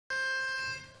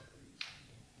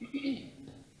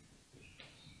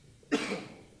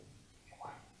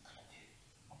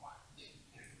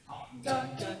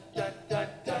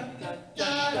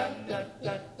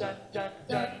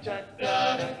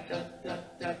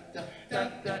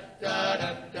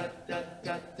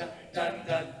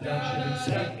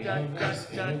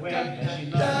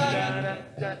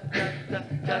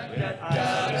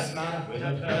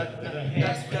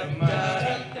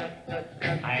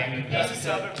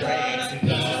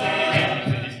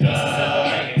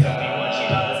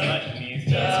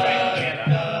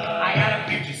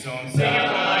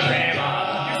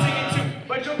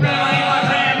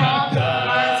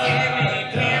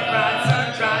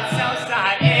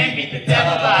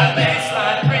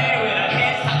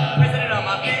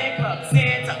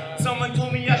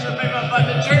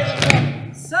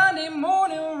Sunday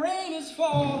morning rain is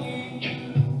falling.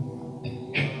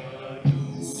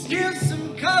 Steal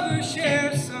some cover,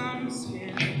 share some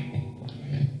skin.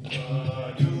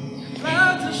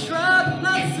 Clouds are shrouding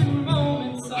us in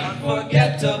moments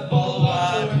unforgettable.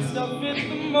 I'm stuck in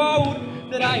the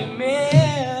mode that I am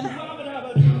in.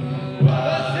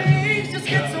 But things just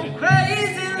get so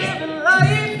crazy, living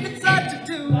life gets hard to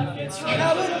do. I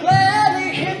would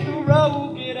gladly hit the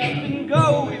road, get up and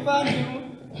go if I knew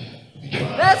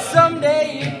that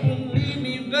someday it will lead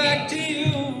me back to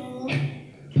you.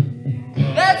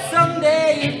 That someday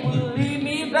it will lead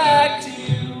me back to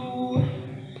you.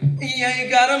 Yeah, you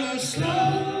gotta move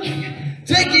slowly.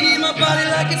 Take it in my body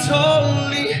like it's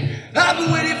holy. I've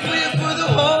been waiting for you for the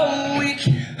whole week.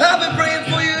 I've been praying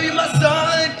for you, you're my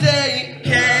Sunday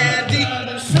candy.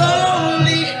 Move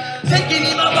slowly. Take it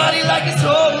in my body like it's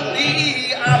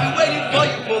holy. I've been waiting for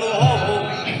you for the whole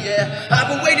week. Yeah, I've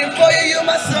been waiting for you, you're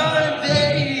my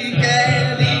Sunday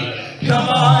candy. Come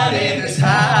on in this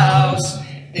house.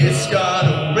 It's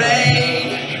gonna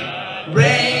rain,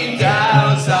 rain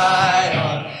down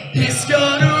Zion. It's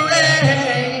gonna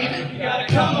rain. You gotta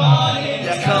come on in.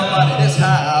 Yeah, come on in this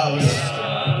house.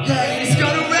 Yeah, it's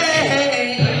gonna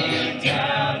rain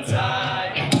down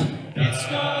Zion. It's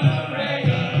gonna rain.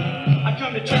 I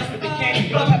come to church with the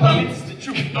candy, but I promise it's the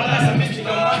truth. Unless I'm missing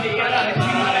on Monday, I gotta keep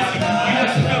my ass. You know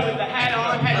she go with the hat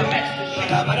on, had to match the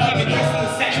shoe. I came in dressed in the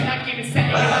satin, I came in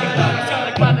satin.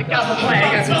 The gospel playing, I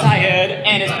got so tired,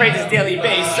 and his praise is daily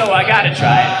based, so I gotta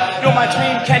try it. You're my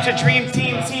dream, catch a dream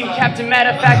team, captain. Matter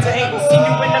of fact, I ain't gonna see you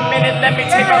in a minute. Let me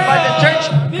take my butt to church.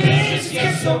 Things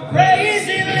get so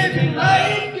crazy, living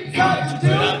life gets hard to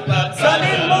do.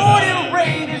 Sunday morning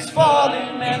rain is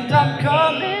falling, and I'm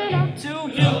coming up to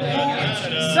you.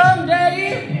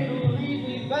 Someday it'll lead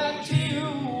me back to you.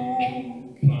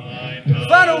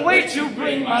 Find a way to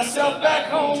bring myself back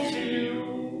home to you.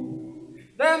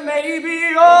 That may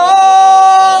be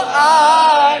all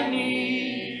I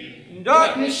need.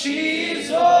 Darkness, she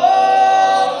is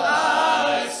all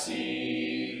I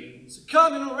see. So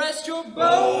come and rest your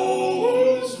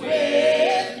bones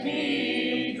with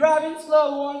me. I'm driving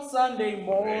slow on Sunday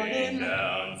morning.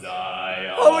 Down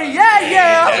Zion. Oh yeah,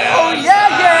 yeah. Oh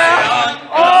yeah, yeah.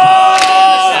 All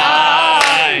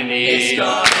I need. It's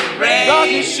gonna rain.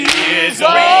 Darkness, she is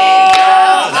all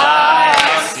I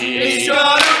see. It's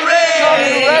gonna rain.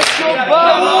 Rest your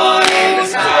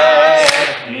bones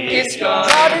with me. It's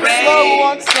gonna rain. Slow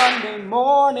on Sunday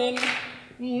morning,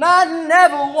 and I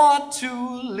never want to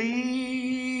leave.